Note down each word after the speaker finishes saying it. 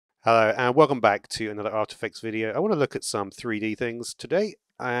Hello and welcome back to another After Effects video. I want to look at some 3D things today,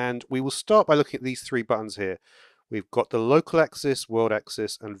 and we will start by looking at these three buttons here. We've got the local axis, world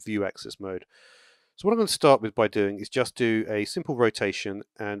axis, and view axis mode. So what I'm going to start with by doing is just do a simple rotation,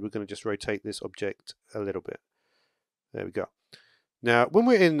 and we're going to just rotate this object a little bit. There we go. Now, when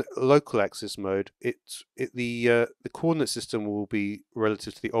we're in local axis mode, the coordinate system will be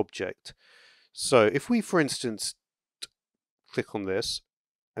relative to the object. So if we, for instance, click on this,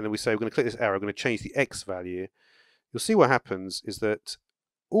 and then we say we're going to click this arrow, I'm going to change the X value, you'll see what happens is that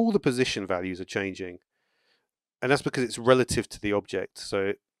all the position values are changing. And that's because it's relative to the object.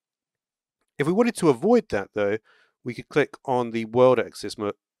 So if we wanted to avoid that, though, we could click on the world axis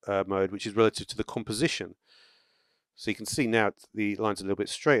mode, which is relative to the composition. So you can see now the line's a little bit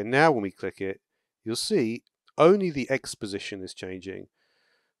straighter. Now when we click it, you'll see only the X position is changing,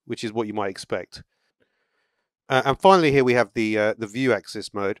 which is what you might expect. And finally here we have the view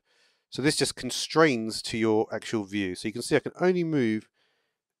axis mode. So this just constrains to your actual view. So you can see I can only move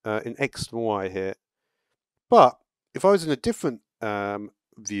in X and Y here. But if I was in a different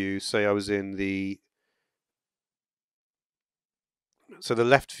view, say I was in the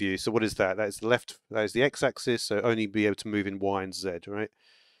left view. So what is that? That is the left. That is the X axis. So only be able to move in Y and Z, right?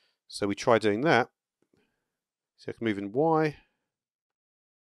 So we try doing that. So I can move in Y.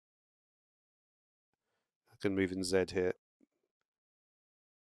 I can move in Z here.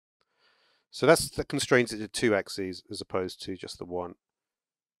 So that constrains it to two axes as opposed to just the one.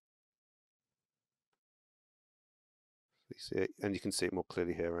 You see it, and you can see it more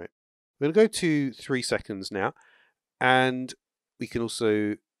clearly here, right? We're going to go to 3 seconds now, and we can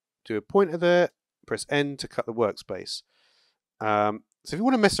also do a pointer there, press N to cut the workspace. So if you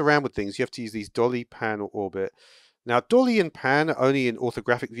want to mess around with things, you have to use these Dolly, Pan, or Orbit. Now, Dolly and Pan are only in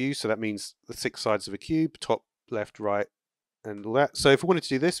orthographic view, so that means the 6 sides of a cube, top, left, right, and all that. So if we wanted to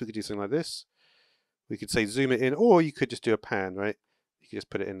do this, we could do something like this. We could say zoom it in, or you could just do a pan, right? You could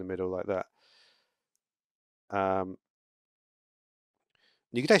just put it in the middle like that.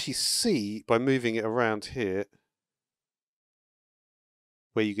 You could actually see by moving it around here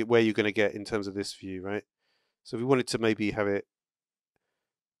where you're going to get in terms of this view, right? So if we wanted to maybe have it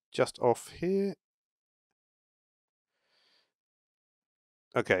just off here.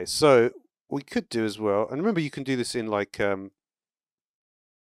 Okay, so we could do as well, and remember you can do this in like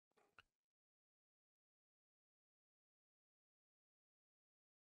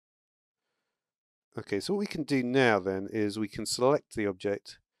okay, so what we can do now then is we can select the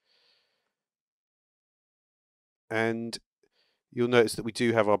object, and you'll notice that we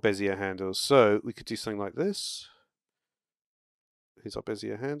do have our Bezier handles. So we could do something like this. Here's our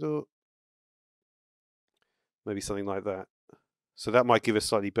Bezier handle. Maybe something like that. So that might give us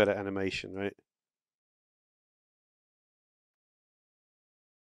slightly better animation, right?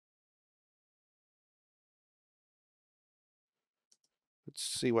 Let's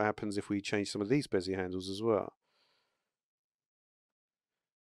see what happens if we change some of these Bezier handles as well.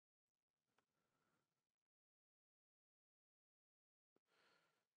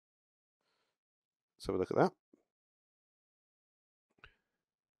 Let's have a look at that.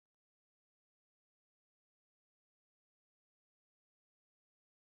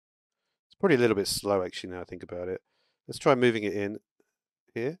 It's probably a little bit slow actually now I think about it. Let's try moving it in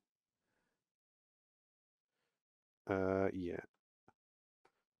here. Yeah.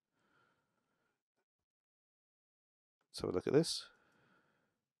 Let's have a look at this.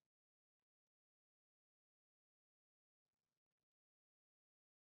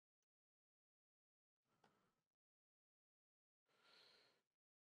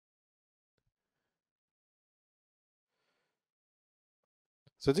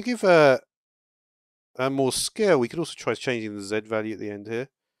 So to give a more scale, we could also try changing the Z value at the end here.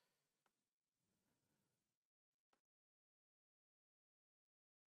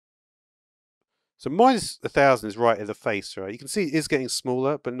 So minus 1,000 is right at the face, right? You can see it is getting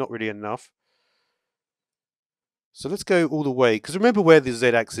smaller, but not really enough. So let's go all the way, because remember where the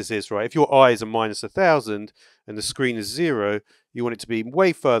Z-axis is, right? If your eyes are minus 1,000 and the screen is 0, you want it to be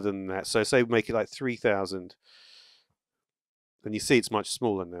way further than that. So say we make it like 3,000. And you see it's much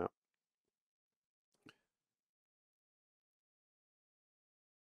smaller now.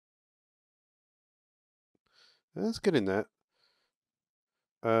 That's good in that.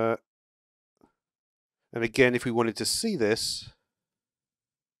 And again, if we wanted to see this,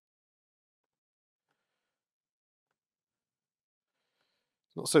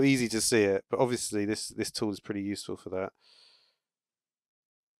 not so easy to see it, but obviously this tool is pretty useful for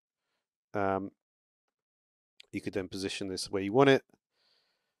that. You could then position this where you want it,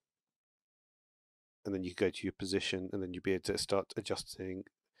 and then you go to your position, and then you'll be able to start adjusting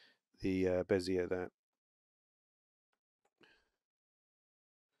the Bezier there.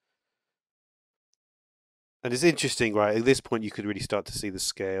 And it's interesting, right? At this point, you could really start to see the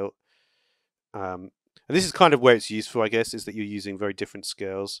scale. And this is kind of where it's useful, I guess, is that you're using very different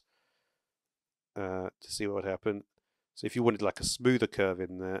scales to see what would happen. So if you wanted like a smoother curve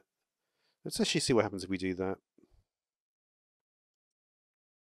in there, let's actually see what happens if we do that.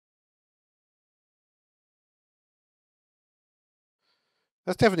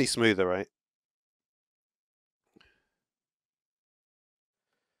 That's definitely smoother, right?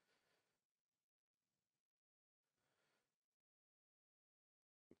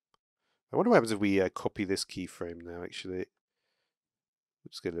 I wonder what happens if we copy this keyframe now, actually.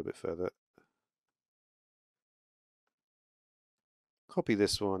 Let's get a little bit further. Copy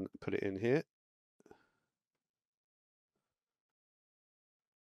this one, put it in here.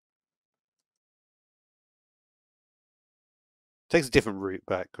 Takes a different route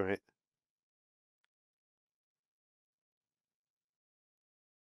back, right?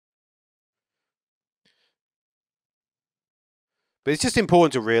 But it's just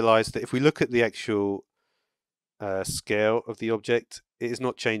important to realize that if we look at the actual scale of the object, it is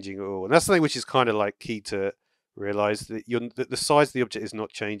not changing at all. And that's something which is kind of like key to realize that the size of the object is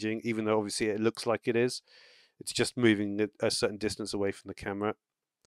not changing, even though obviously it looks like it is. It's just moving a certain distance away from the camera.